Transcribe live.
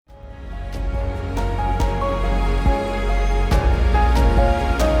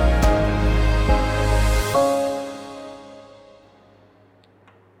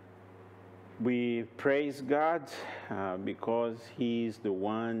praise God because He is the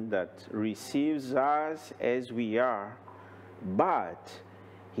one that receives us as we are, but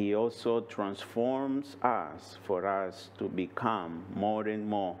He also transforms us for us to become more and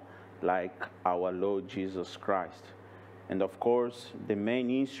more like our Lord Jesus Christ. And of course, the main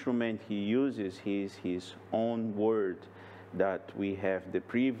instrument He uses is His own word that we have the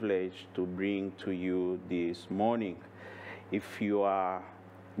privilege to bring to you this morning. If you are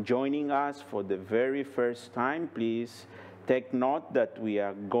joining us for the very first time, please take note that we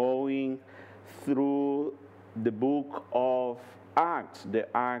are going through the book of Acts, the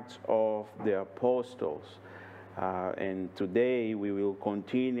Acts of the Apostles. And today we will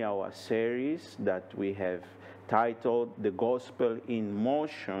continue our series that we have titled The Gospel in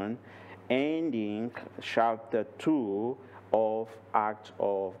Motion, ending chapter 2 of Acts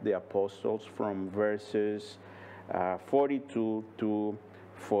of the Apostles from verses 42 to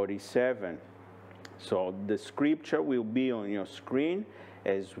 47. So the scripture will be on your screen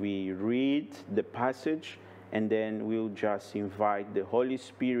as we read the passage, and then we'll just invite the Holy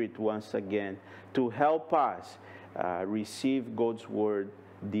Spirit once again to help us receive God's word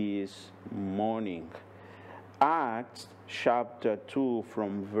this morning. Acts chapter 2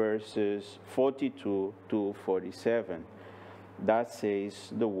 from verses 42 to 47. That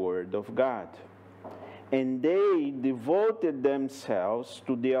says the word of God. And they devoted themselves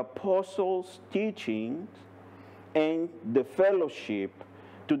to the apostles' teachings and the fellowship,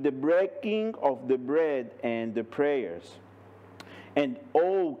 to the breaking of the bread and the prayers. And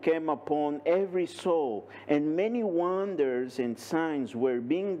awe came upon every soul, and many wonders and signs were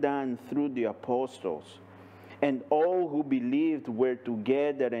being done through the apostles. And all who believed were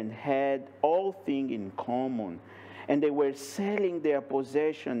together and had all things in common. And they were selling their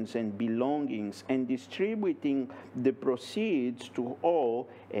possessions and belongings and distributing the proceeds to all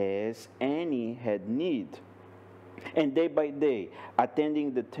as any had need. And day by day,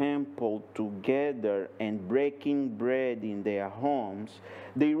 attending the temple together and breaking bread in their homes,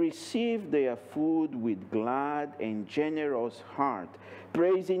 they received their food with glad and generous heart,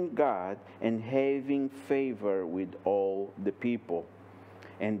 praising God and having favor with all the people.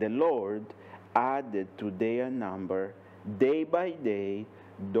 And the Lord added to their number day by day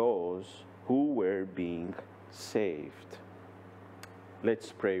those who were being saved.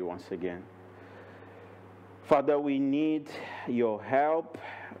 Let's pray once again. Father, we need your help.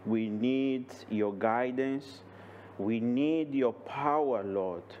 We need your guidance. We need your power,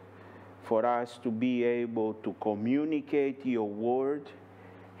 Lord, for us to be able to communicate your word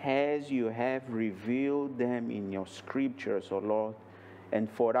as you have revealed them in your scriptures, O Lord, and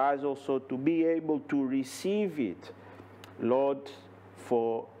for us also to be able to receive it, Lord,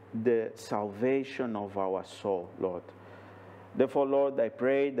 for the salvation of our soul, Lord. Therefore, Lord, I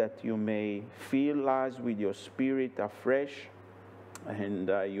pray that you may fill us with your Spirit afresh, and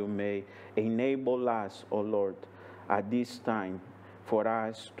you may enable us, O Lord, at this time for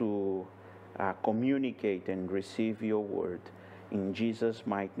us to communicate and receive your word. In Jesus'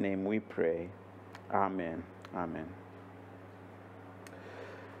 mighty name we pray. Amen. Amen.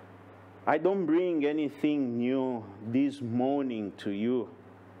 I don't bring anything new this morning to you.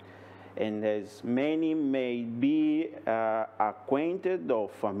 And as many may be acquainted or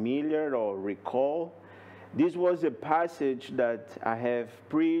familiar or recall, this was a passage that I have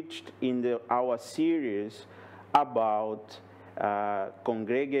preached in our series about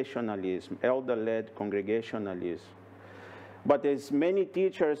congregationalism, elder-led congregationalism. But as many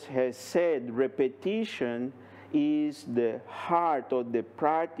teachers have said, repetition is the heart of the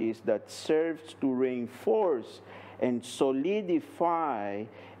practice that serves to reinforce and solidify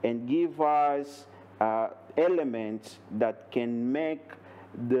and give us elements that can make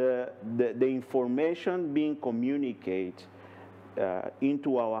the information being communicated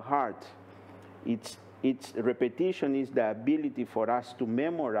into our heart. Its repetition is the ability for us to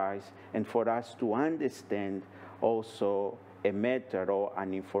memorize and for us to understand also a matter or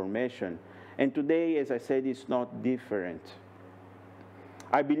an information. And today, as I said, it's not different.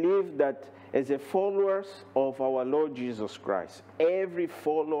 I believe that as a followers of our Lord Jesus Christ, every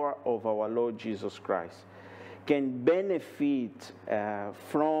follower of our Lord Jesus Christ can benefit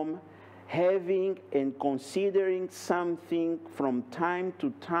from having and considering something from time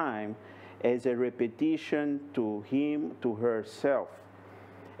to time as a repetition to him, to herself.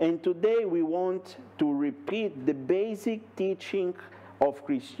 And today we want to repeat the basic teaching of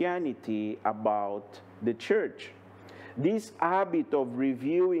Christianity about the church. This habit of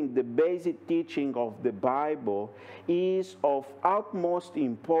reviewing the basic teaching of the Bible is of utmost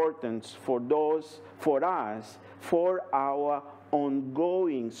importance for us, for our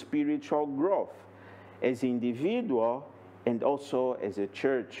ongoing spiritual growth. as individual and also as a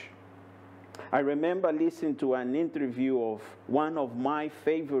church. I remember listening to an interview of one of my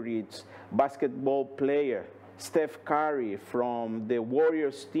favorites basketball player, Steph Curry, from the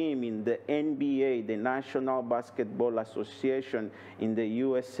Warriors team in the NBA, the National Basketball Association in the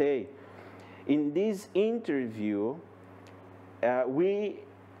USA. In this interview, we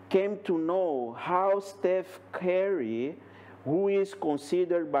came to know how Steph Curry, who is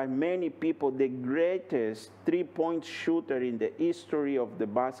considered by many people the greatest three-point shooter in the history of the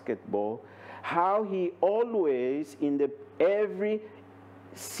basketball, how he always, in every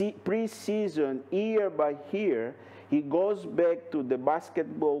preseason, year by year, he goes back to the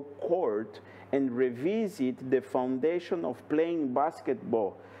basketball court and revisit the foundation of playing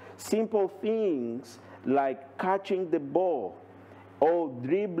basketball. Simple things like catching the ball, or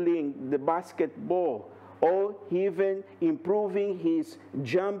dribbling the basketball, or even improving his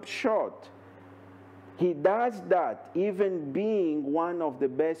jump shot. He does that, even being one of the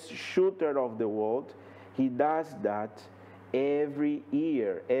best shooters of the world. He does that every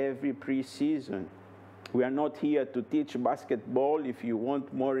year, every preseason. We are not here to teach basketball. If you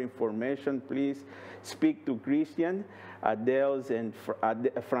want more information, please speak to Christian, Adele's and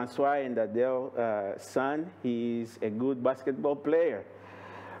Francois and Adele's son. He is a good basketball player.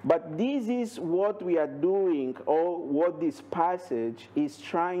 But this is what we are doing, or what this passage is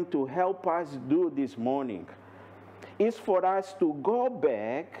trying to help us do this morning. It's for us to go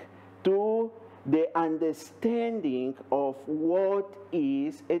back to the understanding of what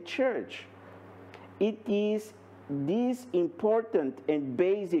is a church. It is this important and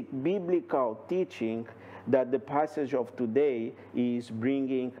basic biblical teaching that the passage of today is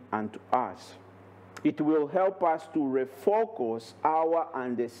bringing unto us. It will help us to refocus our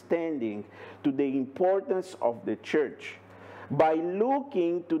understanding to the importance of the church by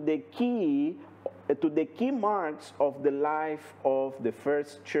looking to the key marks of the life of the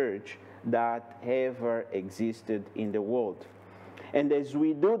first church that ever existed in the world. And as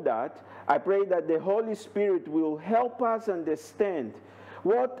we do that, I pray that the Holy Spirit will help us understand,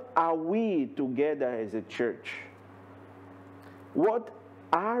 what are we together as a church? What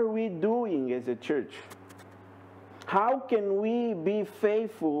are we doing as a church? How can we be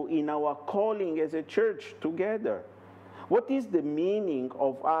faithful in our calling as a church together? What is the meaning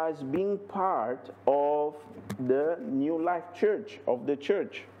of us being part of the New Life Church, of the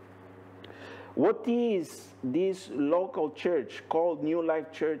church? What is this local church called New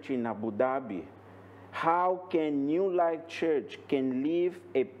Life Church in Abu Dhabi? How can New Life Church can live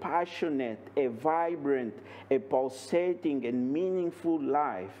a passionate, a vibrant, a pulsating and meaningful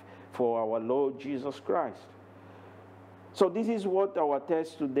life for our Lord Jesus Christ? So this is what our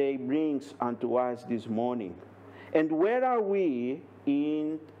text today brings unto us this morning. And where are we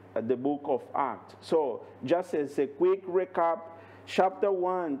in the book of Acts? So just as a quick recap, chapter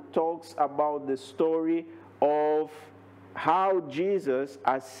 1 talks about the story of how Jesus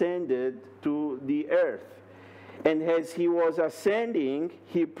ascended to the earth. And as he was ascending,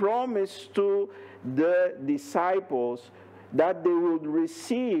 he promised to the disciples that they would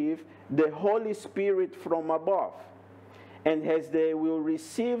receive the Holy Spirit from above. And as they will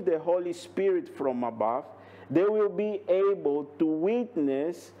receive the Holy Spirit from above, they will be able to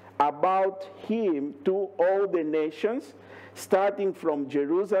witness about him to all the nations, starting from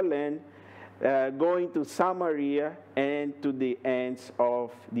Jerusalem, going to Samaria, and to the ends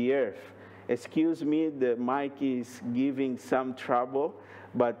of the earth. Excuse me, the mic is giving some trouble,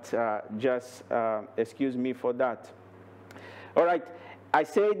 but just excuse me for that. All right, I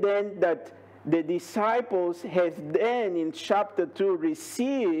say then that the disciples have then in chapter 2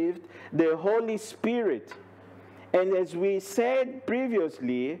 received the Holy Spirit. And as we said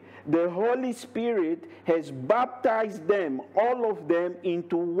previously, the Holy Spirit has baptized them, all of them,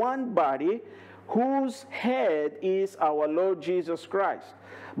 into one body, whose head is our Lord Jesus Christ.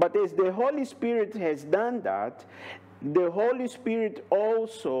 But as the Holy Spirit has done that, the Holy Spirit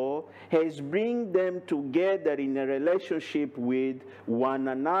also has bring them together in a relationship with one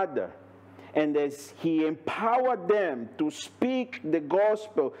another. And as he empowered them to speak the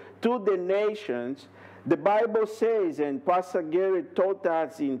gospel to the nations, the Bible says, and Pastor Gary taught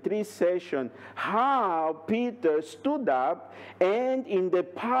us in 3 sessions, how Peter stood up and in the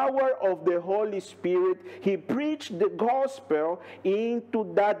power of the Holy Spirit, he preached the gospel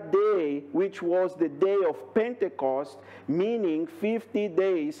into that day, which was the day of Pentecost, meaning 50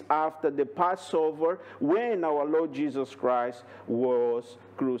 days after the Passover, when our Lord Jesus Christ was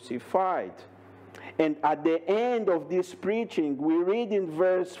crucified. And at the end of this preaching, we read in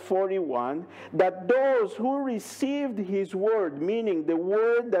verse 41 that those who received his word, meaning the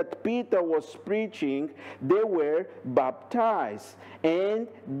word that Peter was preaching, they were baptized. And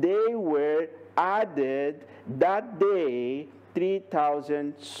they were added that day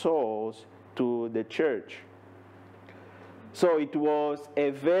 3,000 souls to the church. So it was a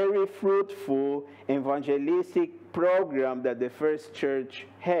very fruitful evangelistic program that the first church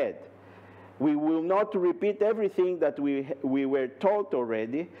had. We will not repeat everything that we were taught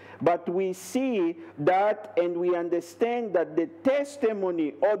already, but we see that and we understand that the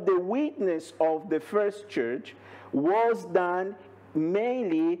testimony or the witness of the first church was done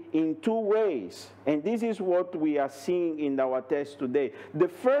mainly in two ways. And this is what we are seeing in our text today. The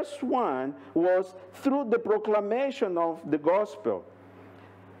first one was through the proclamation of the gospel.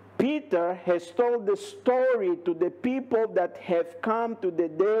 Peter has told the story to the people that have come to the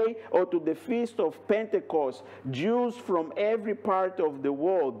day or to the feast of Pentecost, Jews from every part of the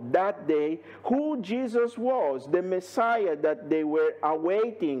world that day, who Jesus was, the Messiah that they were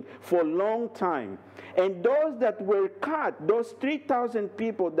awaiting for a long time. And those that were cut, those 3,000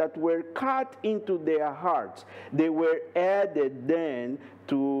 people that were cut into their hearts, they were added then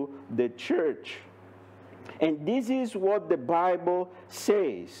to the church. And this is what the Bible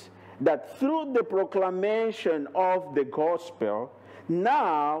says, that through the proclamation of the gospel,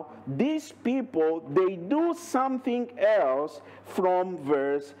 now these people, they do something else from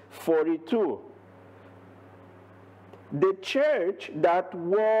verse 42. The church that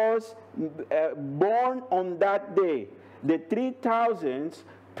was born on that day, the 3,000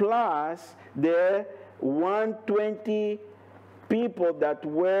 plus the 120 people that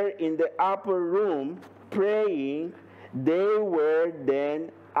were in the upper room praying, they were then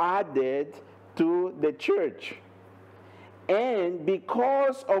added to the church. And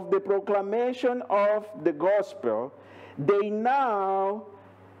because of the proclamation of the gospel, they now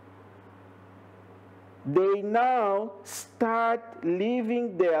start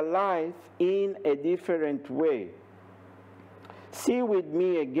living their life in a different way. See with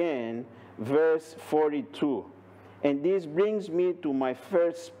me again verse 42. And this brings me to my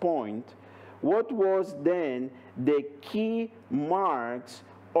first point. What was then the key marks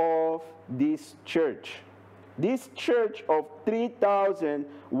of this church? This church of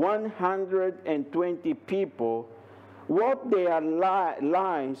 3,120 people, what their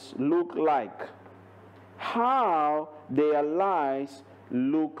lives look like. How their lives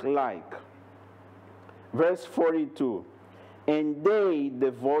look like. Verse 42. And they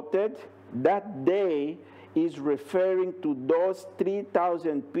devoted, that day is referring to those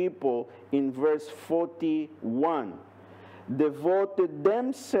 3,000 people in verse 41. Devoted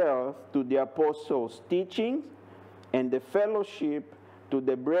themselves to the apostles' teaching and the fellowship, to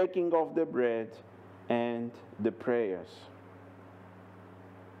the breaking of the bread and the prayers.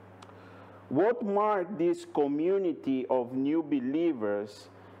 What marked this community of new believers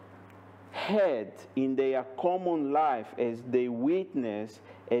had in their common life as they witness,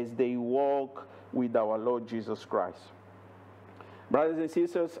 as they walk with our Lord Jesus Christ? Brothers and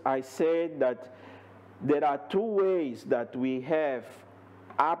sisters, I said that there are two ways that we have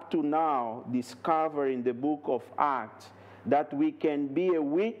up to now discovered in the book of Acts that we can be a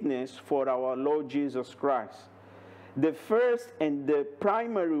witness for our Lord Jesus Christ. The first and the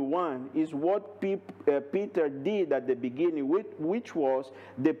primary one is what Peter did at the beginning, which was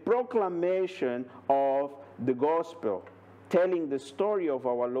the proclamation of the gospel, telling the story of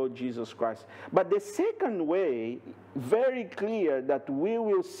our Lord Jesus Christ. But the second way, very clear, that we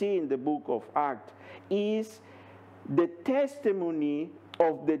will see in the book of Acts is the testimony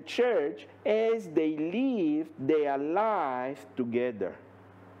of the church as they live their life together.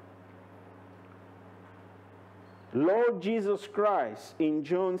 Lord Jesus Christ, in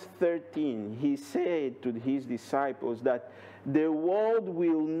John 13, he said to his disciples that the world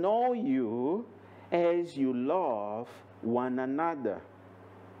will know you as you love one another.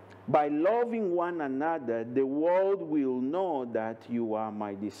 By loving one another, the world will know that you are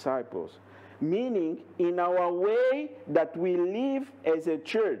my disciples. Meaning, in our way that we live as a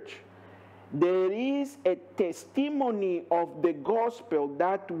church, there is a testimony of the gospel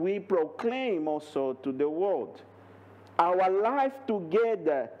that we proclaim also to the world. Our life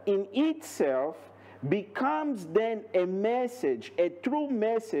together in itself becomes then a message, a true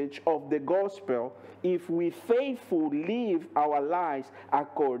message of the gospel, if we faithfully live our lives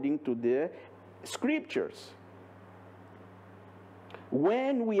according to the scriptures.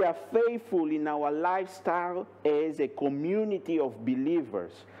 when we are faithful in our lifestyle as a community of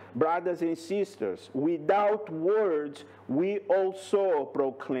believers, brothers and sisters, without words, we also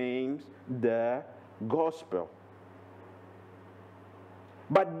proclaim the gospel.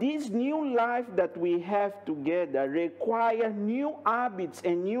 But this new life that we have together requires new habits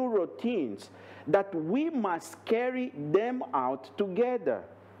and new routines that we must carry them out together.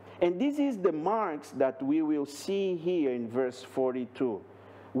 And this is the marks that we will see here in verse 42.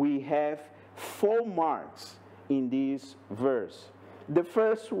 We have 4 marks in this verse. The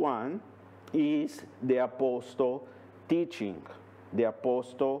first one is the apostle teaching. The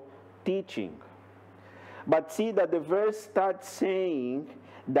apostle teaching. But see that the verse starts saying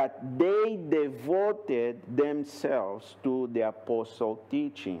that they devoted themselves to the apostle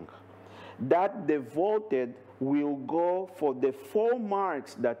teaching. That devoted will go for the 4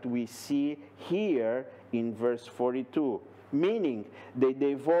 marks that we see here in verse 42. Meaning, they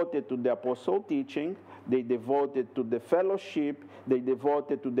devoted to the apostle teaching, they devoted to the fellowship, they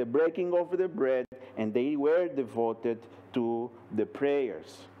devoted to the breaking of the bread, and they were devoted to the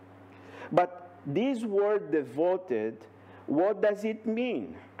prayers. But this word devoted, what does it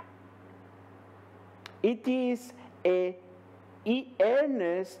mean? It is an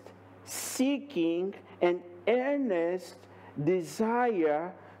earnest seeking and earnest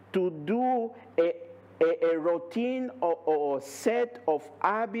desire to do a routine or set of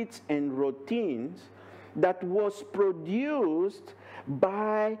habits and routines that was produced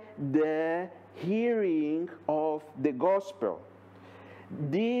by the hearing of the gospel.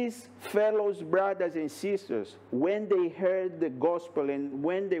 These fellows, brothers and sisters, when they heard the gospel and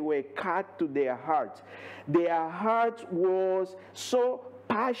when they were cut to their hearts was so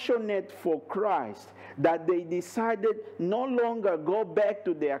passionate for Christ that they decided no longer go back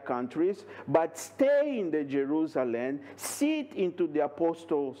to their countries, but stay in the Jerusalem, sit into the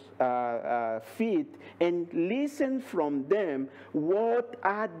apostles' feet, and listen from them what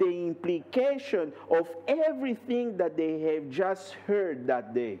are the implications of everything that they have just heard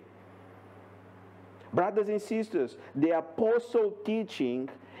that day. Brothers and sisters, the apostle teaching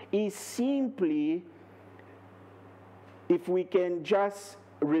is simply, if we can just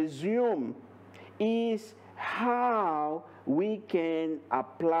resume, is how we can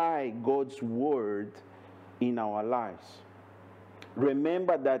apply God's word in our lives.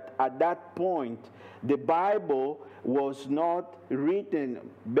 Remember that at that point, the Bible was not written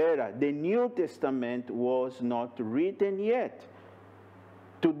better. The New Testament was not written yet.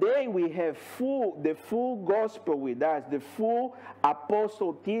 Today we have the full gospel with us, the full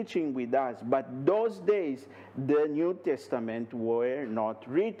apostle teaching with us. But those days, the New Testament were not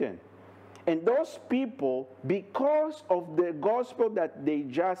written. And those people, because of the gospel that they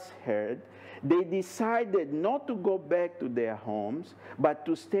just heard, they decided not to go back to their homes, but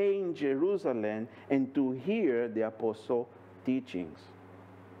to stay in Jerusalem and to hear the apostle teachings.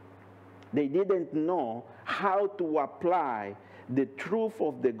 They didn't know how to apply the truth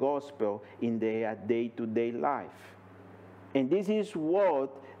of the gospel in their day-to-day life. And this is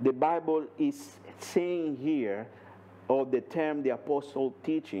what the Bible is saying here, or the term the apostle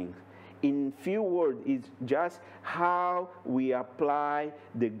teaching. In few words, it's just how we apply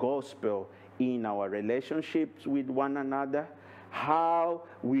the gospel in our relationships with one another, how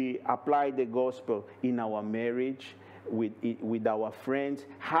we apply the gospel in our marriage, with our friends,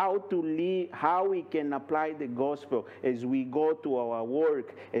 how we can apply the gospel as we go to our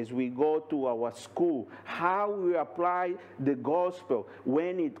work, as we go to our school, how we apply the gospel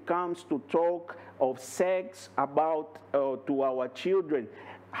when it comes to talk of sex to our children,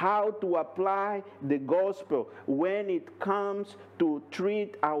 how to apply the gospel when it comes to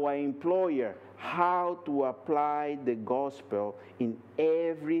treat our employer, how to apply the gospel in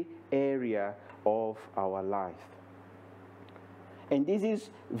every area of our life. And this is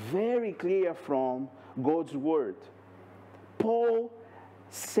very clear from God's word. Paul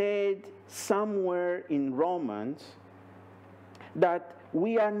said somewhere in Romans that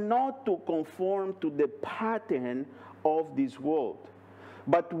we are not to conform to the pattern of this world,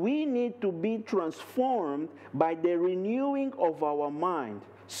 but we need to be transformed by the renewing of our mind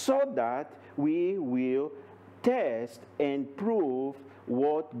so that we will test and prove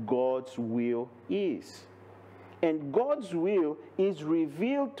what God's will is. And God's will is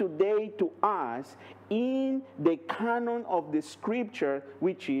revealed today to us in the canon of the Scripture,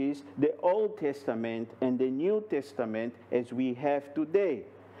 which is the Old Testament and the New Testament as we have today.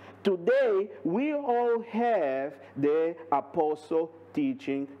 Today, we all have the apostle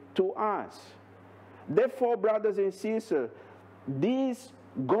teaching to us. Therefore, brothers and sisters, this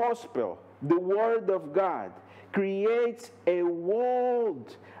gospel, the Word of God, creates a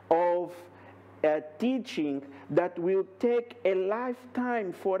world of teaching that will take a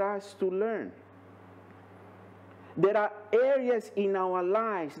lifetime for us to learn. There are areas in our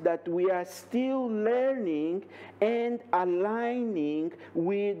lives that we are still learning and aligning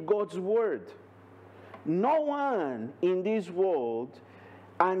with God's Word. No one in this world,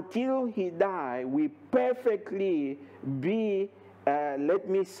 until he dies, will perfectly be, let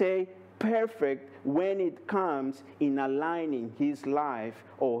me say, perfect when it comes in aligning his life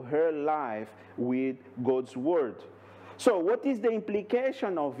or her life with God's Word. So what is the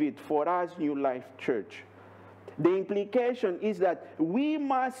implication of it for us, New Life Church? The implication is that we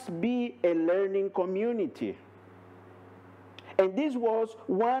must be a learning community. And this was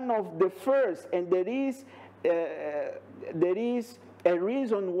one of the first, and there is a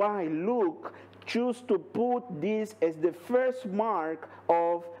reason why Luke chose to put this as the first mark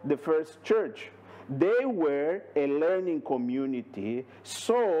of the first church. They were a learning community,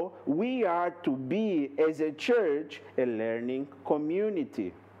 so we are to be, as a church, a learning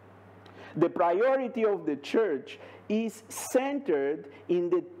community. The priority of the church is centered in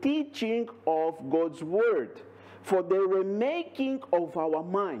the teaching of God's Word for the remaking of our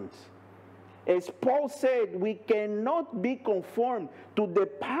minds. As Paul said, we cannot be conformed to the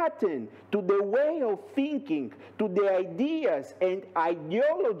pattern, to the way of thinking, to the ideas and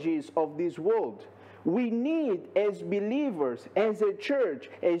ideologies of this world. We need, as believers, as a church,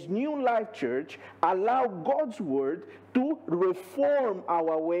 as New Life Church, allow God's Word to reform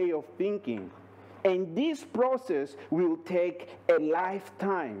our way of thinking. And this process will take a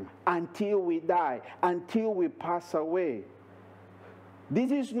lifetime until we die, until we pass away.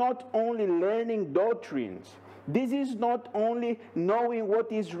 This is not only learning doctrines. This is not only knowing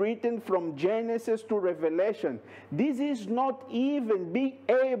what is written from Genesis to Revelation. This is not even being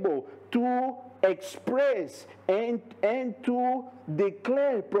able to express and to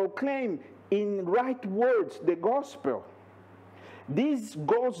declare, proclaim in right words the gospel. This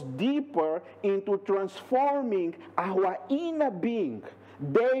goes deeper into transforming our inner being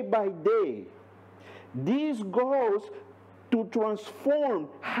day by day. This goes to transform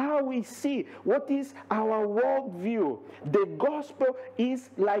how we see, what is our worldview. The gospel is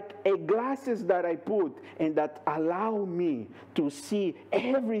like a glasses that I put and that allow me to see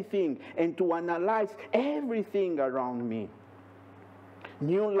everything and to analyze everything around me.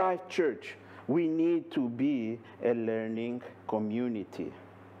 New Life Church, we need to be a learning community.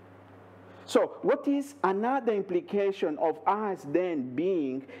 So, what is another implication of us then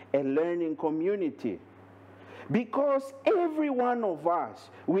being a learning community? Because every one of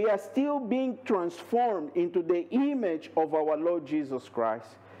us, we are still being transformed into the image of our Lord Jesus Christ.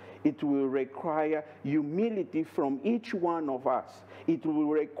 It will require humility from each one of us. It will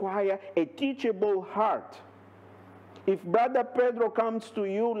require a teachable heart. If Brother Pedro comes to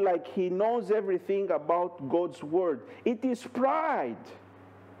you like he knows everything about God's Word, it is pride.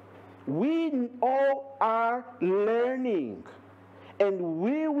 We all are learning. And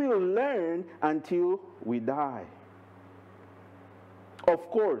we will learn until we die. Of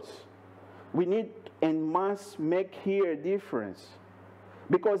course, we need and must make here a difference.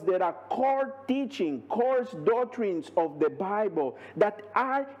 Because there are core teaching, core doctrines of the Bible that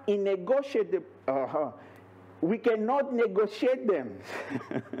are innegotiable. We cannot negotiate them.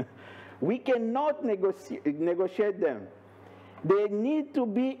 We cannot negotiate them. They need to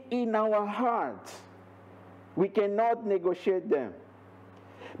be in our hearts. We cannot negotiate them.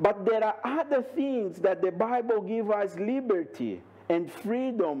 But there are other things that the Bible gives us liberty and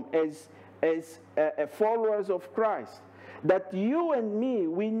freedom as followers of Christ. That you and me,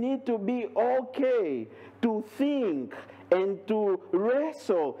 we need to be okay to think and to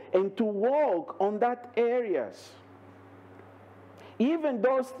wrestle and to walk on that areas. Even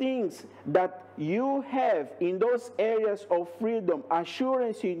those things that you have in those areas of freedom,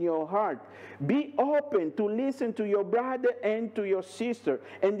 assurance in your heart, be open to listen to your brother and to your sister.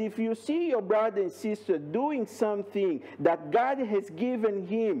 And if you see your brother and sister doing something that God has given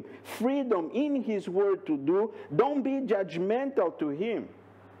him freedom in His Word to do, don't be judgmental to him.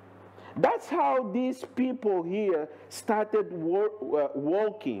 That's how these people here started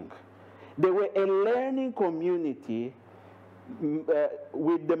walking. They were a learning community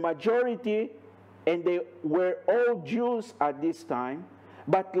with the majority, and they were all Jews at this time,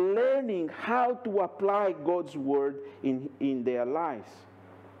 but learning how to apply God's Word in their lives.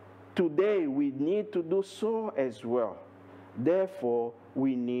 Today, we need to do so as well. Therefore,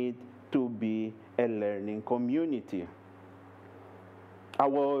 we need to be a learning community. I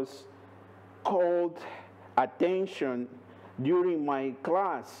was called attention during my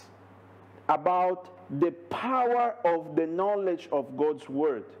class about the power of the knowledge of God's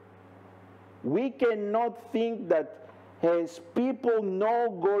Word. We cannot think that as people know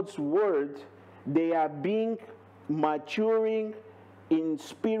God's Word, they are being maturing in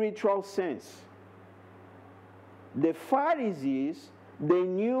spiritual sense. The Pharisees, they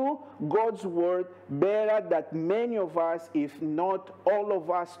knew God's Word better than many of us, if not all of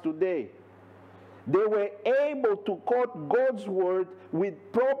us today. They were able to quote God's Word with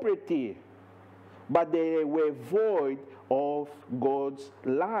propriety, but they were void of God's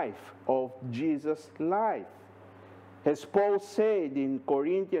life, of Jesus' life. As Paul said in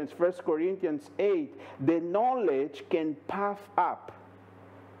 1 Corinthians 8, the knowledge can puff up.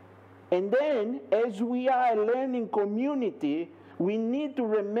 And then, as we are a learning community, we need to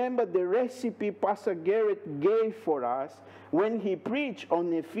remember the recipe Pastor Garrett gave for us when he preached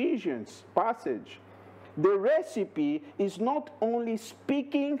on Ephesians passage. The recipe is not only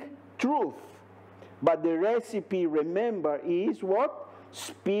speaking truth, but the recipe, remember, is what?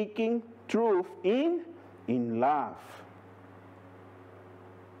 Speaking truth in love.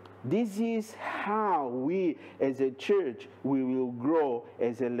 This is how we as a church, we will grow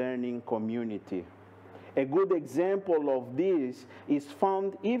as a learning community. A good example of this is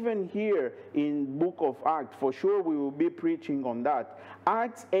found even here in book of Acts. For sure we will be preaching on that.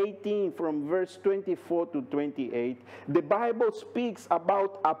 Acts 18 from verse 24 to 28, the Bible speaks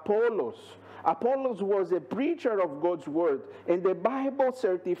about Apollos. Apollos was a preacher of God's word, and the Bible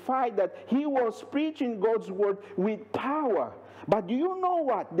certified that he was preaching God's word with power. But do you know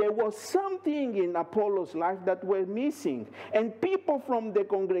what? There was something in Apollos' life that was missing. And people from the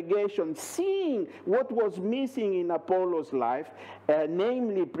congregation, seeing what was missing in Apollos' life,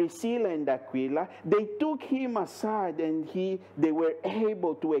 namely Priscilla and Aquila, they took him aside and they were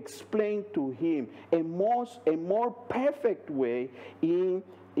able to explain to him a more perfect way in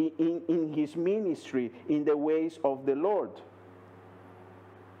his ministry, in the ways of the Lord.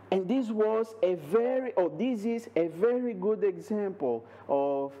 And this is a very good example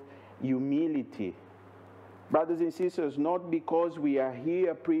of humility. Brothers and sisters, not because we are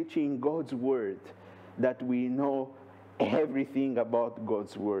here preaching God's word that we know everything about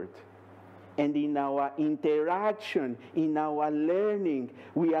God's word. And in our interaction, in our learning,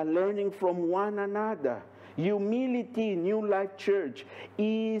 we are learning from one another. Humility, New Life Church,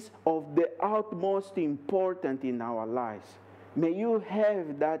 is of the utmost importance in our lives. May you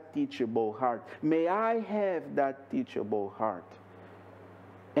have that teachable heart. May I have that teachable heart.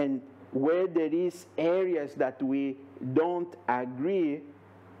 And where there is areas that we don't agree,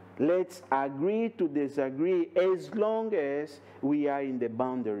 let's agree to disagree as long as we are in the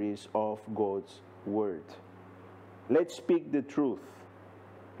boundaries of God's word. Let's speak the truth.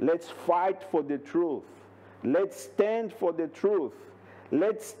 Let's fight for the truth. Let's stand for the truth.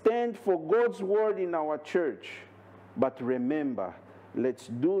 Let's stand for God's word in our church. But remember, let's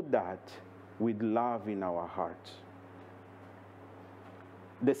do that with love in our hearts.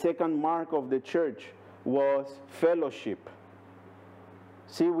 The second mark of the church was fellowship.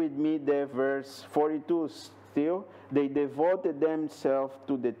 See with me there, verse 42 still. They devoted themselves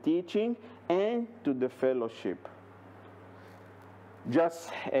to the teaching and to the fellowship. Just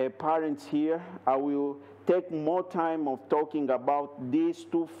parents here, I will take more time of talking about these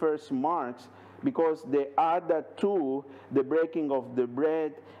two first marks, because the other two, the breaking of the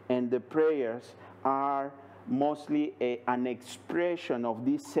bread and the prayers, are mostly an expression of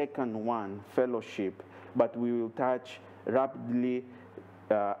this second one, fellowship. But we will touch rapidly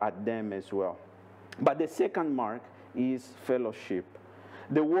at them as well. But the second mark is fellowship.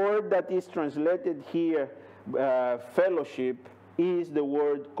 The word that is translated here, fellowship, is the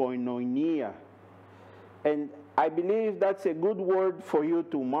word koinonia. And I believe that's a good word for you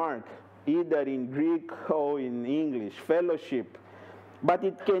to mark, either in Greek or in English, fellowship. But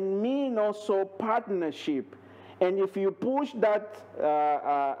it can mean also partnership. And if you push that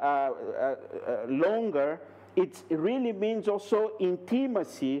longer, it really means also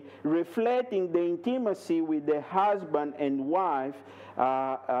intimacy, reflecting the intimacy with the husband and wife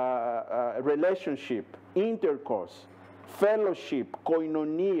relationship, intercourse, fellowship,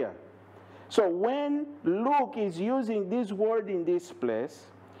 koinonia. So when Luke is using this word in this place,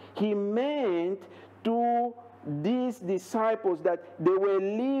 he meant to these disciples that they were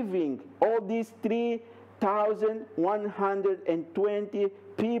living, all these 3,120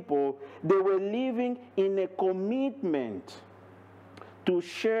 people, they were living in a commitment to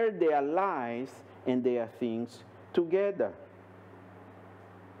share their lives and their things together.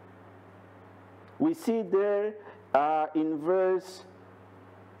 We see there in verse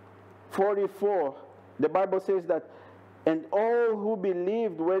 44, the Bible says that And all who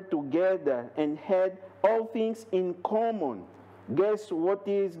believed were together and had all things in common. Guess what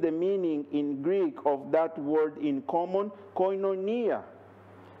is the meaning in Greek of that word in common? Koinonia.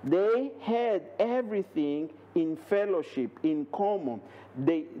 They had everything in fellowship, in common.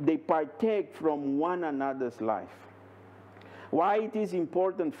 They partake from one another's life. Why it is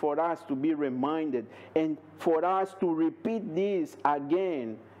important for us to be reminded and for us to repeat this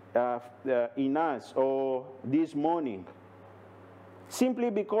again in us or this morning. Simply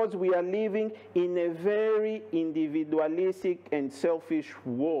because we are living in a very individualistic and selfish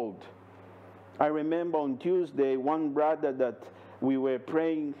world. I remember on Tuesday, one brother that we were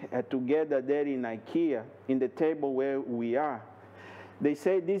praying together there in IKEA, in the table where we are. They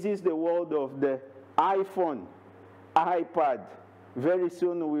say this is the world of the iPhone, iPad. Very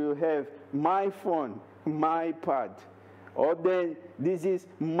soon we will have my phone, my iPad. Or then this is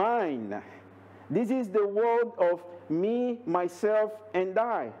mine. This is the world of me, myself, and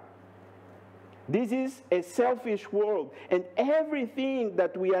I. This is a selfish world. And everything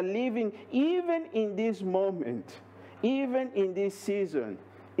that we are living, even in this moment, even in this season,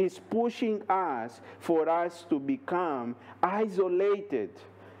 is pushing us for us to become isolated,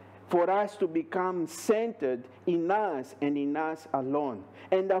 for us to become centered in us and in us alone.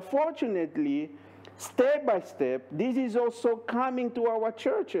 And unfortunately, step by step, this is also coming to our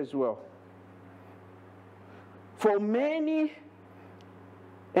church as well. For many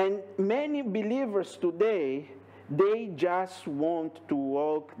believers today, they just want to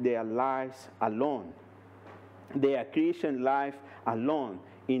walk their lives alone, their Christian life alone,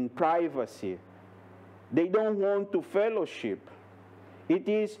 in privacy. They don't want to fellowship. It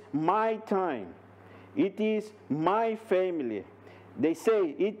is my time. It is my family. They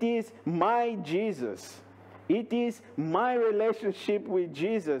say, it is my Jesus. It is my relationship with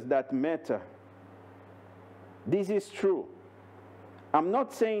Jesus that matters. This is true. I'm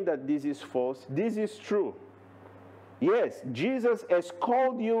not saying that this is false. This is true. Yes, Jesus has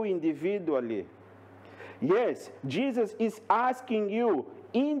called you individually. Yes, Jesus is asking you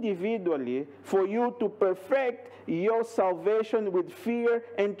individually for you to perfect your salvation with fear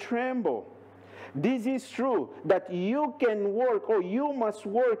and tremble. This is true, that you can work, or you must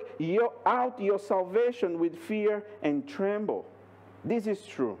work out your salvation with fear and tremble. This is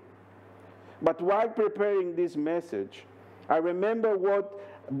true. But while preparing this message, I remember what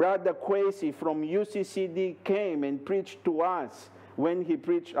Brother Kwesi from UCCD came and preached to us when he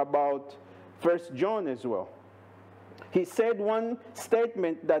preached about 1 John as well. He said one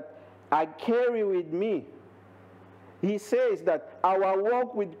statement that I carry with me. He says that our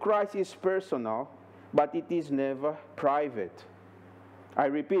walk with Christ is personal, but it is never private. I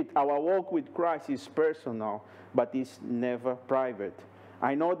repeat, our walk with Christ is personal, but it's never private.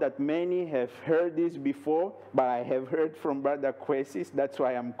 I know that many have heard this before, but I have heard from Brother Kwesi. That's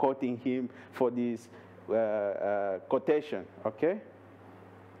why I'm quoting him for this quotation, okay?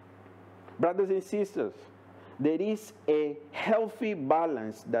 Brothers and sisters, there is a healthy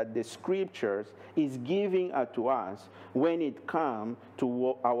balance that the Scriptures is giving to us when it comes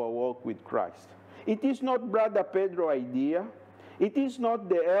to our walk with Christ. It is not Brother Pedro's idea. It is not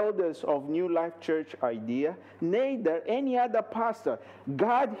the elders of New Life Church idea, neither any other pastor.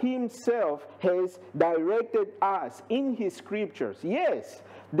 God himself has directed us in his scriptures. Yes,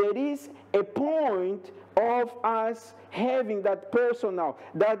 there is a point of us having that personal,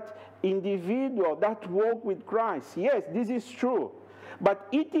 that individual, that walk with Christ. Yes, this is true. But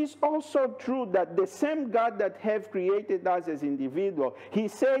it is also true that the same God that have created us as individuals, he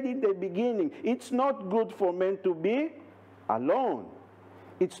said in the beginning, it's not good for men to be alone.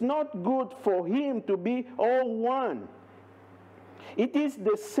 It's not good for him to be all one. It is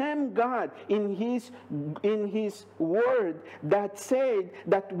the same God in his word that said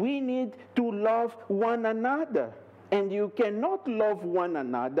that we need to love one another. And you cannot love one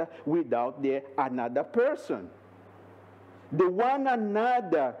another without the another person. The one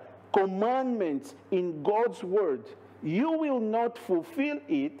another commandments in God's word, you will not fulfill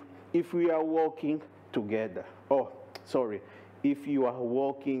it if we are walking together. If you are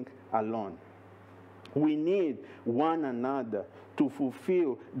walking alone. We need one another to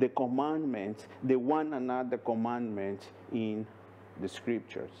fulfill the commandments, the one another commandments in the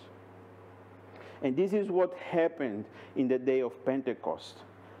scriptures. And this is what happened in the day of Pentecost.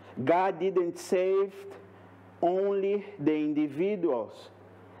 God didn't save only the individuals.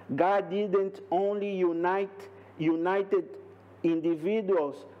 God didn't only united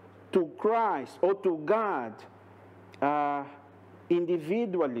individuals to Christ or to God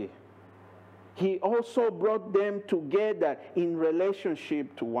individually. He also brought them together in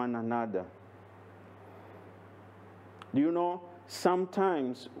relationship to one another. Do you know,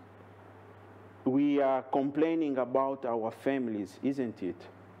 sometimes we are complaining about our families, isn't it?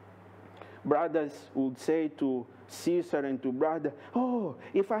 Brothers would say to sister and to brother, oh,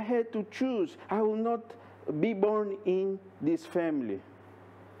 if I had to choose, I will not be born in this family.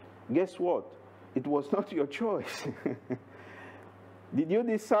 Guess what? It was not your choice. Did you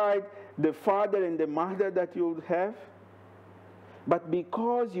decide the father and the mother that you would have? But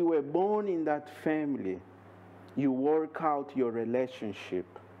because you were born in that family, you work out your relationship.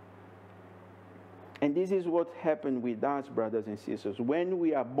 And this is what happened with us, brothers and sisters. When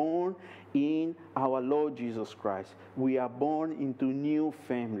we are born in our Lord Jesus Christ, we are born into new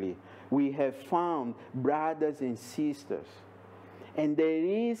family. We have found brothers and sisters. And there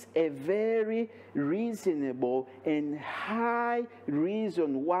is a very reasonable and high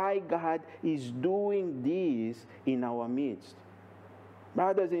reason why God is doing this in our midst.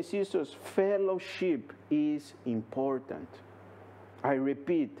 Brothers and sisters, fellowship is important. I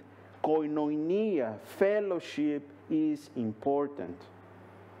repeat, koinonia, fellowship is important.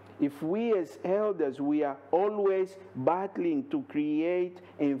 If we as elders, we are always battling to create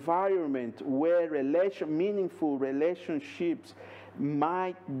environment where meaningful relationships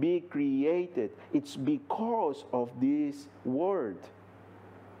might be created, it's because of this word.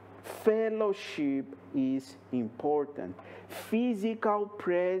 Fellowship is important. Physical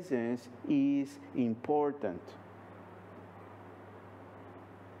presence is important.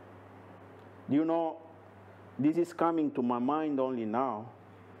 You know, this is coming to my mind only now,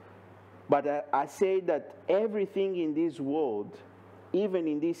 but I say that everything in this world, even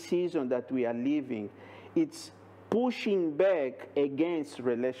in this season that we are living, it's pushing back against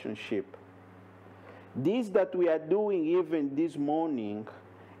relationship. This that we are doing even this morning,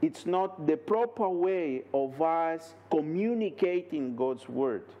 it's not the proper way of us communicating God's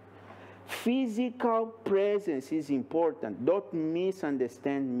word. Physical presence is important. Don't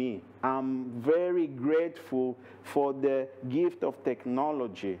misunderstand me. I'm very grateful for the gift of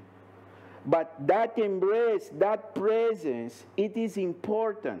technology. But that embrace, that presence, it is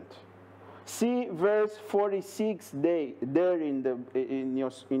important. See verse 46 there in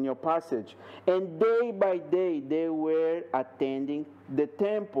your passage. And day by day they were attending the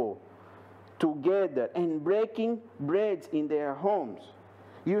temple together and breaking bread in their homes.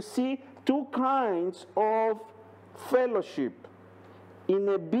 You see two kinds of fellowship, in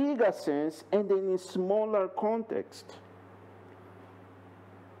a bigger sense and in a smaller context.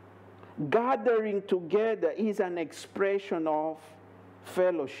 Gathering together is an expression of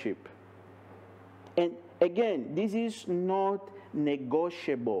fellowship. And again, this is not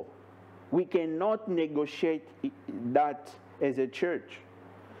negotiable. We cannot negotiate that as a church.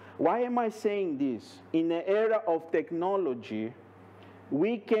 Why am I saying this? In the era of technology,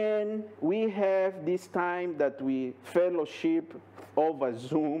 we have this time that we fellowship over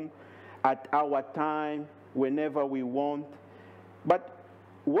Zoom at our time, whenever we want. But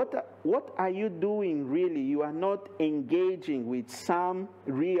what are you doing really? You are not engaging with some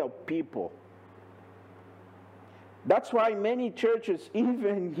real people. That's why many churches,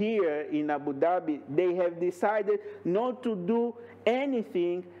 even here in Abu Dhabi, they have decided not to do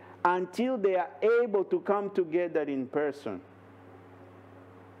anything until they are able to come together in person.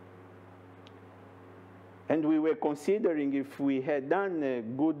 And we were considering if we had done a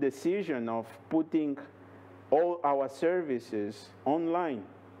good decision of putting all our services online.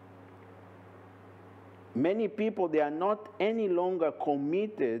 Many people, they are not any longer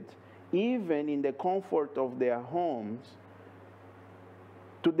committed, even in the comfort of their homes,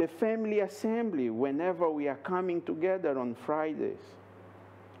 to the family assembly whenever we are coming together on Fridays.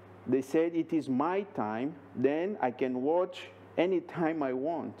 They said, it is my time, then I can watch anytime I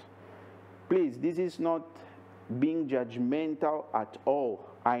want. Please, this is not being judgmental at all.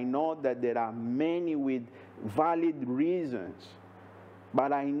 I know that there are many with valid reasons,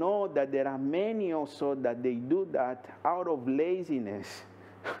 but I know that there are many also that they do that out of laziness,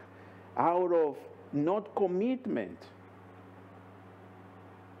 out of not commitment.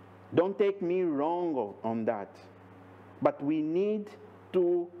 Don't take me wrong on that, but we need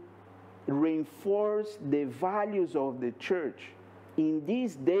to reinforce the values of the church in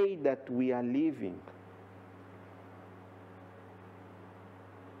this day that we are living.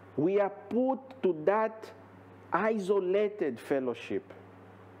 We are put to that isolated fellowship.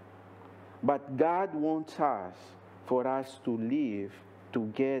 But God wants us, for us to live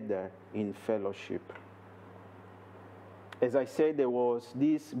together in fellowship. As I said, there was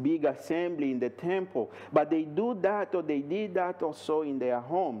this big assembly in the temple, but they do that, or they did that also in their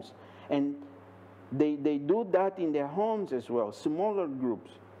homes. And they do that in their homes as well, smaller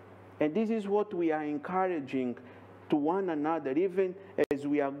groups. And this is what we are encouraging to one another. Even as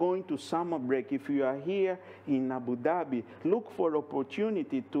we are going to summer break, if you are here in Abu Dhabi, look for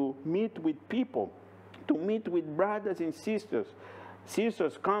opportunity to meet with people, to meet with brothers and sisters.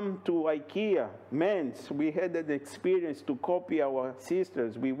 Sisters, come to IKEA. Men's, we had an experience to copy our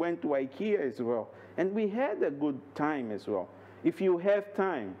sisters. We went to IKEA as well. And we had a good time as well. If you have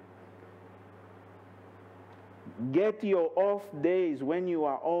time, get your off days when you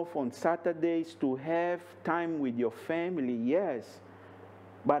are off on Saturdays to have time with your family, yes.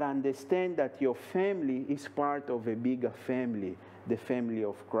 But understand that your family is part of a bigger family, the family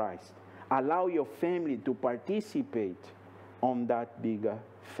of Christ. Allow your family to participate on that bigger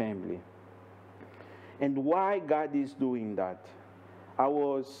family. And why God is doing that?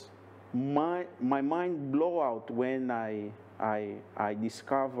 My mind blew out when I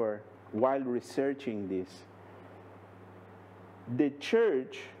discovered while researching this. The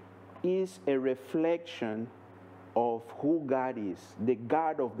church is a reflection of who God is, the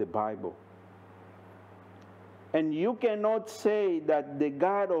God of the Bible. And you cannot say that the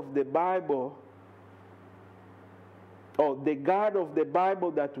God of the Bible, or the God of the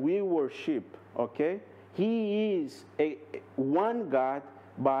Bible that we worship, okay? He is one God,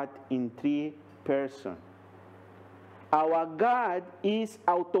 but in three persons. Our God is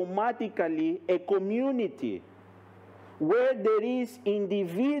automatically a community where there is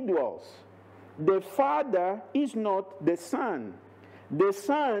individuals. The Father is not the Son. The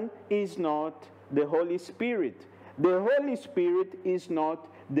Son is not the Holy Spirit. The Holy Spirit is not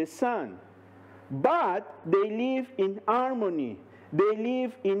the Son. But they live in harmony. They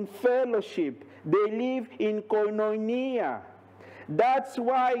live in fellowship. They live in koinonia. That's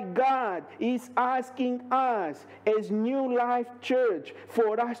why God is asking us as New Life Church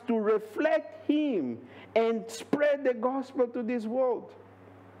for us to reflect Him and spread the gospel to this world.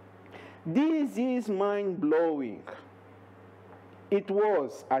 This is mind-blowing. It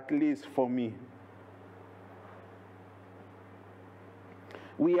was, at least for me.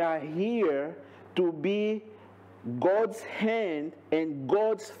 We are here to be God's hand and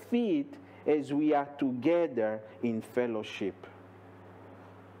God's feet as we are together in fellowship.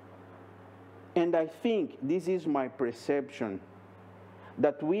 And I think this is my perception,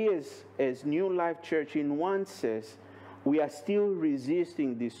 that we as New Life Church, in one sense, we are still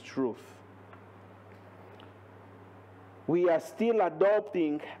resisting this truth. We are still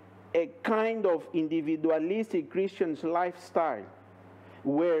adopting a kind of individualistic Christian lifestyle,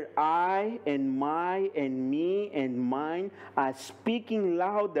 where I and my and me and mine are speaking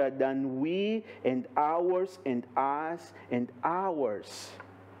louder than we and ours and us and ours.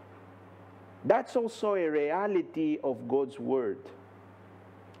 That's also a reality of God's Word.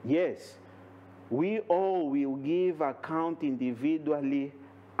 Yes, we all will give account individually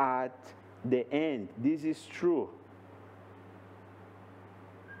at the end. This is true.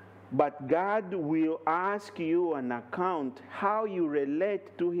 But God will ask you an account how you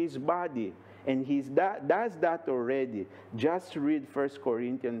relate to His body. And He does that already. Just read 1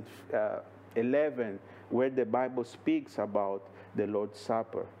 Corinthians 11, where the Bible speaks about the Lord's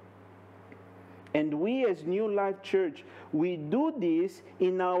Supper. And we as New Life Church, we do this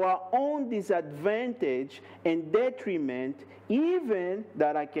in our own disadvantage and detriment, even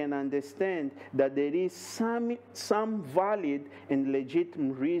that I can understand that there is some valid and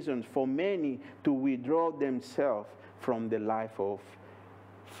legitimate reasons for many to withdraw themselves from the life of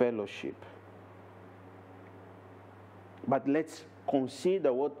fellowship. But let's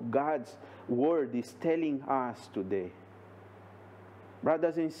consider what God's Word is telling us today.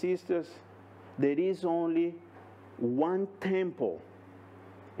 Brothers and sisters, there is only one temple.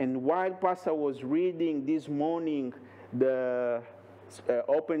 And while Pastor was reading this morning the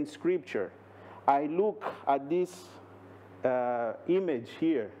open scripture, I look at this image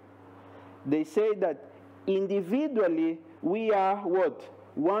here. They say that individually we are what?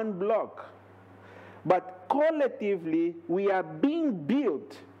 One block. But collectively we are being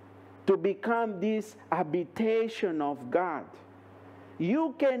built to become this habitation of God.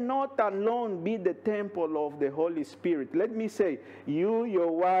 You cannot alone be the temple of the Holy Spirit. Let me say, you, your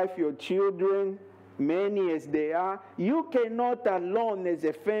wife, your children, many as they are, you cannot alone as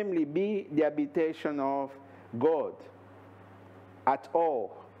a family be the habitation of God at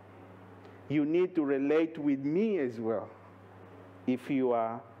all. You need to relate with me as well if you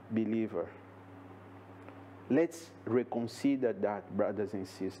are a believer. Let's reconsider that, brothers and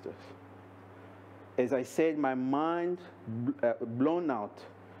sisters. As I said, my mind blown out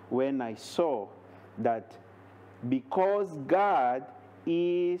when I saw that because God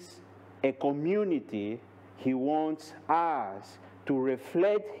is a community, He wants us to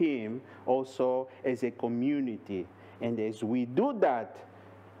reflect Him also as a community. And as we do that,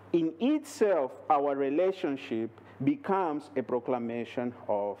 in itself, our relationship becomes a proclamation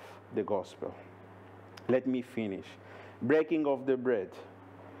of the gospel. Let me finish. Breaking of the bread.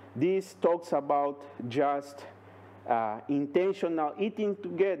 This talks about just intentional eating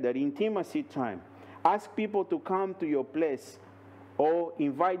together, intimacy time. Ask people to come to your place or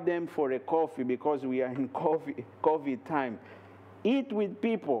invite them for a coffee because we are in COVID time. Eat with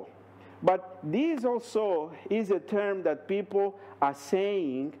people. But this also is a term that people are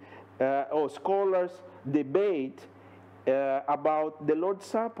saying, or scholars debate about the Lord's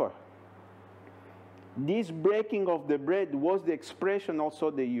Supper. This breaking of the bread was the expression also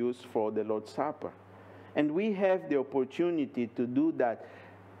they used for the Lord's Supper. And we have the opportunity to do that.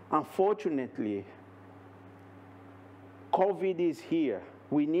 Unfortunately, COVID is here.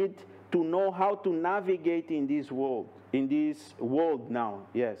 We need to know how to navigate in this world now,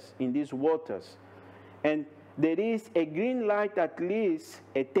 yes, in these waters. And there is a green light, at least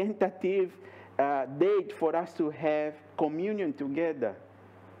a tentative date for us to have communion together.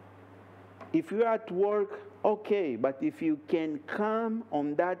 If you're at work, okay, but if you can come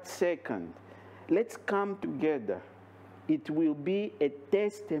on that second, let's come together. It will be a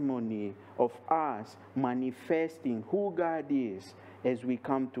testimony of us manifesting who God is as we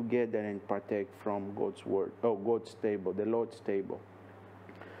come together and partake from God's word, or God's table, the Lord's table.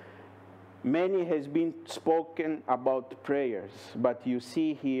 Many has been spoken about prayers, but you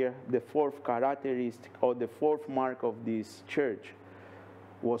see here the fourth characteristic or the fourth mark of this church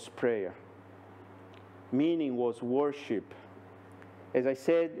was prayer. Meaning was worship. As I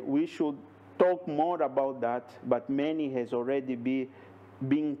said, we should talk more about that, but many has already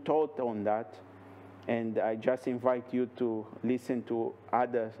been taught on that. And I just invite you to listen to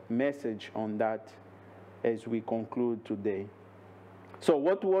other message on that as we conclude today. So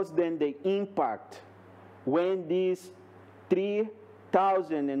what was then the impact when these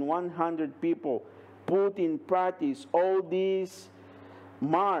 3,100 people put in practice all these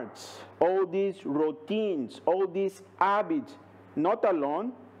marks, all these routines, all these habits, not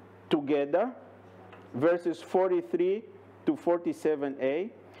alone, together, verses 43 to 47a,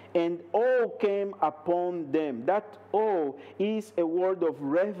 and awe came upon them. That awe is a word of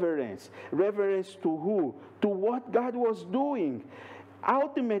reverence. Reverence to who? To what God was doing.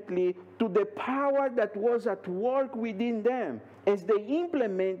 Ultimately, to the power that was at work within them. As they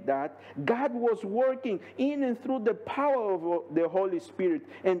implement that, God was working in and through the power of the Holy Spirit,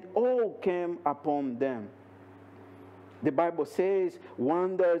 and awe came upon them. The Bible says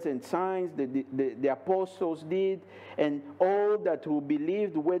wonders and signs the apostles did, and all that who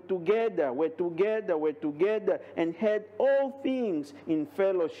believed were together, and had all things in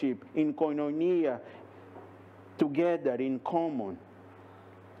fellowship, in koinonia, together in common.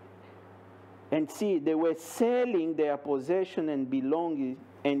 And see, they were selling their possession and belongings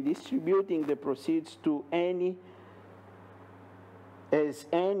and distributing the proceeds to any as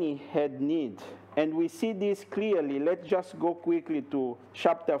any had need. And we see this clearly. Let's just go quickly to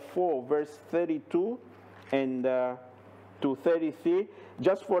chapter 4, verse 32 and to 33,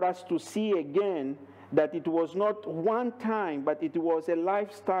 just for us to see again that it was not one time, but it was a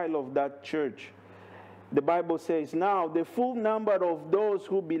lifestyle of that church. The Bible says, now the full number of those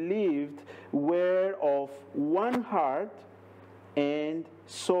who believed were of one heart and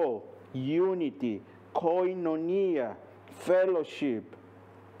soul, unity, koinonia, fellowship.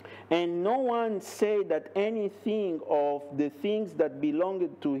 And no one said that anything of the things that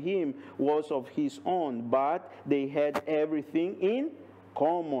belonged to him was of his own, but they had everything in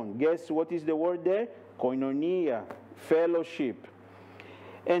common. Guess what is the word there? Koinonia, fellowship.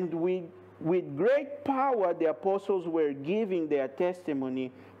 And with great power, the apostles were giving their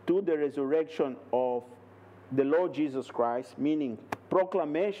testimony to the resurrection of the Lord Jesus Christ, meaning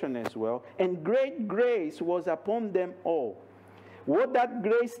proclamation as well. And great grace was upon them all. What that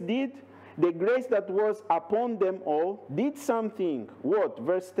grace did, the grace that was upon them all, did something. What?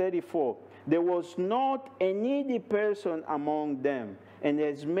 Verse 34. There was not a needy person among them. And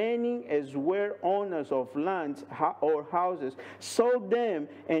as many as were owners of lands or houses sold them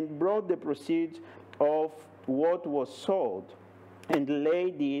and brought the proceeds of what was sold and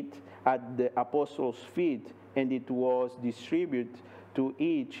laid it at the apostles' feet, and it was distributed to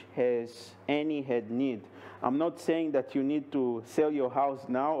each as any had need. I'm not saying that you need to sell your house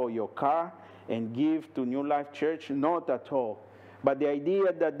now or your car and give to New Life Church, not at all. But the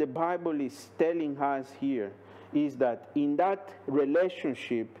idea that the Bible is telling us here is that in that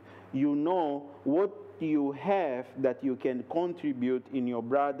relationship, you know what you have that you can contribute in your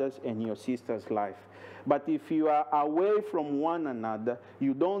brothers and your sisters' life. But if you are away from one another,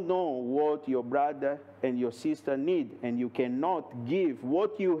 you don't know what your brother and your sister need, and you cannot give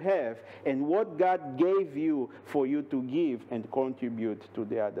what you have and what God gave you for you to give and contribute to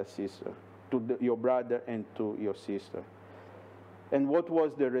the other sister, to your brother and to your sister. And what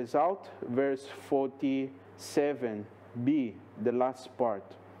was the result? Verse 47b, the last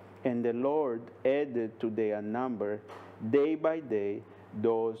part. And the Lord added to their number day by day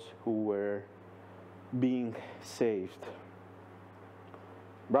those who were being saved.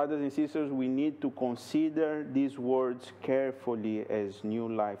 Brothers and sisters, we need to consider these words carefully as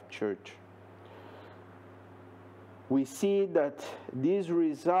New Life Church. We see that these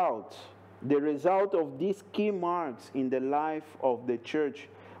results, the result of these key marks in the life of the church,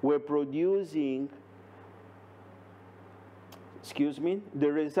 were producing,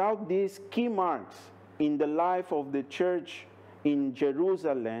 the result, these key marks in the life of the church in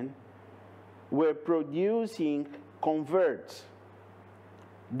Jerusalem were producing converts.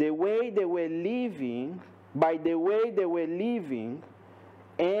 The way they were living, by the way they were living,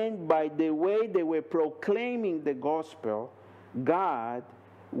 and by the way they were proclaiming the gospel, God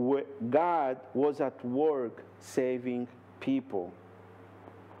was at work saving people.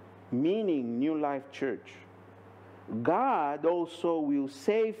 Meaning, New Life Church, God also will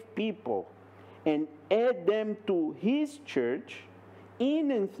save people and add them to His church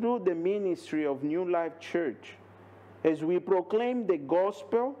in and through the ministry of New Life Church, as we proclaim the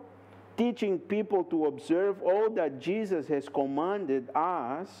gospel, teaching people to observe all that Jesus has commanded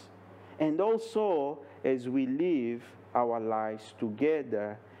us, and also as we live our lives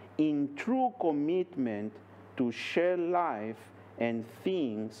together in true commitment to share life and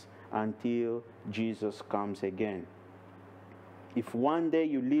things until Jesus comes again. If one day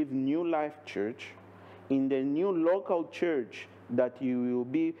you leave New Life Church, in the new local church that you will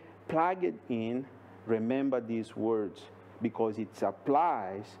be plugged in, remember these words, because it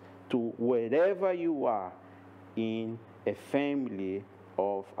applies to wherever you are in a family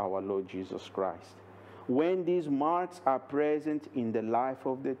of our Lord Jesus Christ. When these marks are present in the life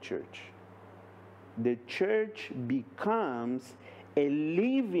of the church becomes a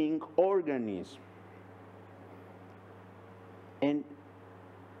living organism. And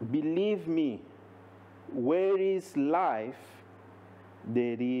believe me, where is life,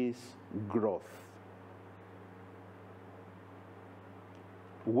 there is growth.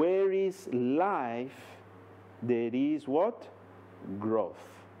 Where is life, there is what? Growth.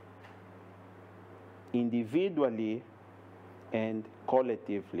 Individually and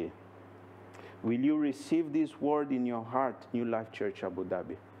collectively. Will you receive this word in your heart, New Life Church Abu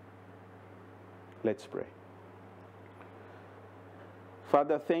Dhabi? Let's pray.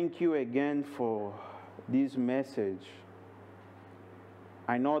 Father, thank you again for this message.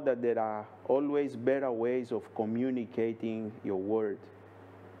 I know that there are always better ways of communicating your word.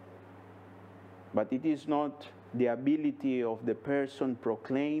 But it is not the ability of the person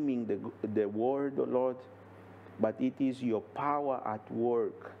proclaiming the word, O Lord, but it is your power at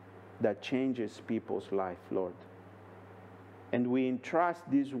work that changes people's life, Lord. And we entrust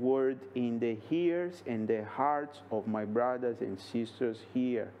this word in the ears and the hearts of my brothers and sisters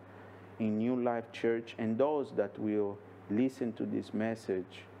here in New Life Church and those that will listen to this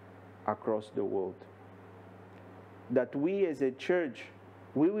message across the world. That we as a church,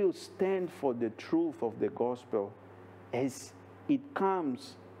 we will stand for the truth of the gospel as it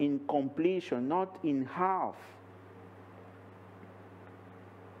comes in completion, not in half.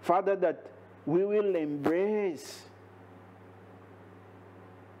 Father, that we will embrace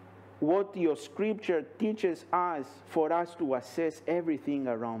what your scripture teaches us for us to assess everything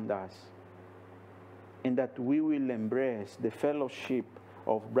around us. And that we will embrace the fellowship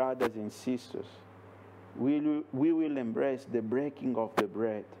of brothers and sisters. We will embrace the breaking of the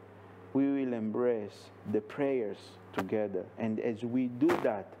bread. We will embrace the prayers together. And as we do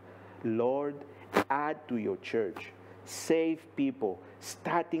that, Lord, add to your church. Save people,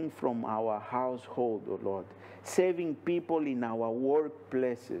 starting from our household, O Lord. Saving people in our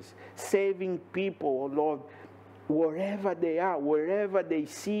workplaces. Saving people, O Lord, wherever they are, wherever they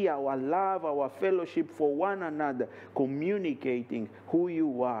see our love, our fellowship for one another, communicating who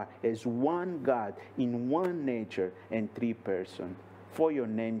you are as one God in one nature and three persons. For your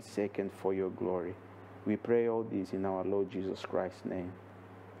name's sake and for your glory. We pray all this in our Lord Jesus Christ's name.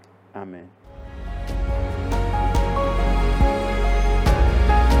 Amen.